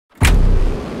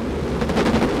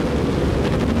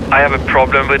I have a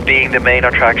problem with being the main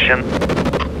attraction.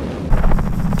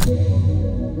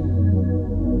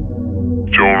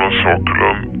 Jonas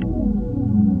Åkerlund.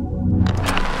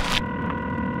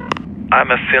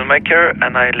 I'm a filmmaker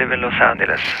and I live in Los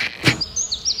Angeles.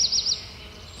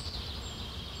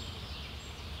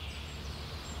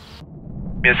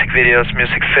 Music videos,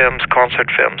 music films,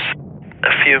 concert films.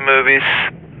 A few movies,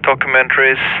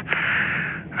 documentaries,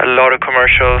 a lot of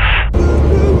commercials.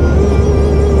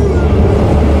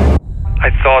 I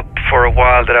thought for a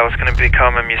while that I was going to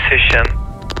become a musician.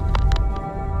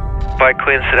 By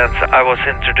coincidence, I was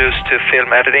introduced to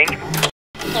film editing.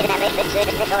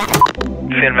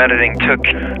 Film editing took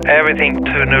everything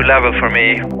to a new level for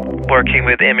me, working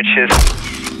with images,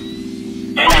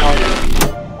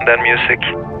 and then music.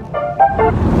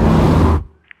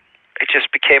 It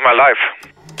just became my life.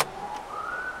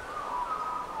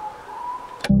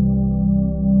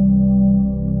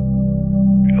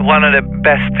 One of the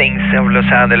best things of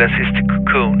Los Angeles is the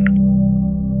COCOON.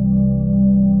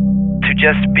 To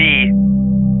just be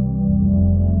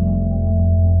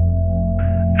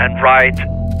and write,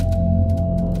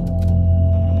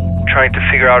 trying to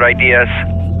figure out ideas.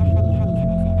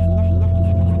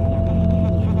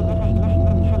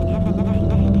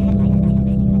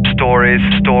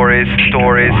 Stories.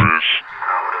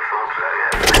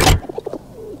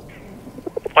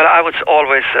 Well, I was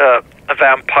always a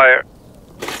vampire.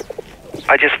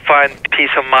 I just find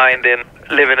peace of mind in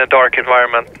living in a dark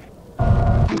environment.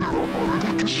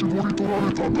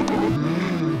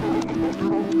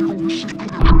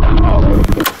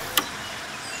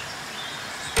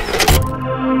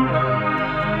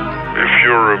 If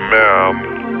you're a man,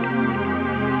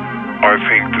 I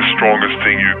think the strongest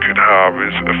thing you could have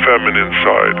is a feminine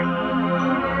side.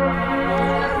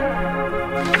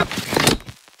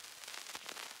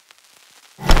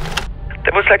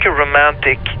 There was like a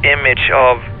romantic image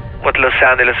of what Los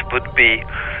Angeles would be,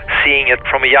 seeing it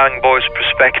from a young boy's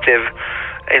perspective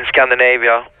in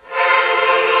Scandinavia.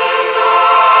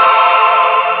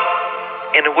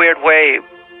 In a weird way,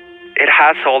 it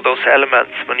has all those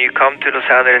elements. When you come to Los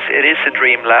Angeles, it is a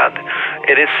dreamland.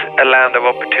 It is a land of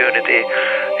opportunity.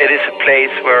 It is a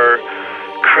place where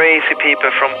crazy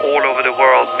people from all over the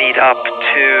world meet up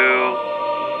to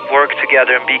work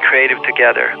together and be creative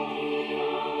together.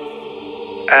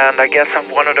 And I guess I'm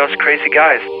one of those crazy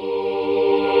guys.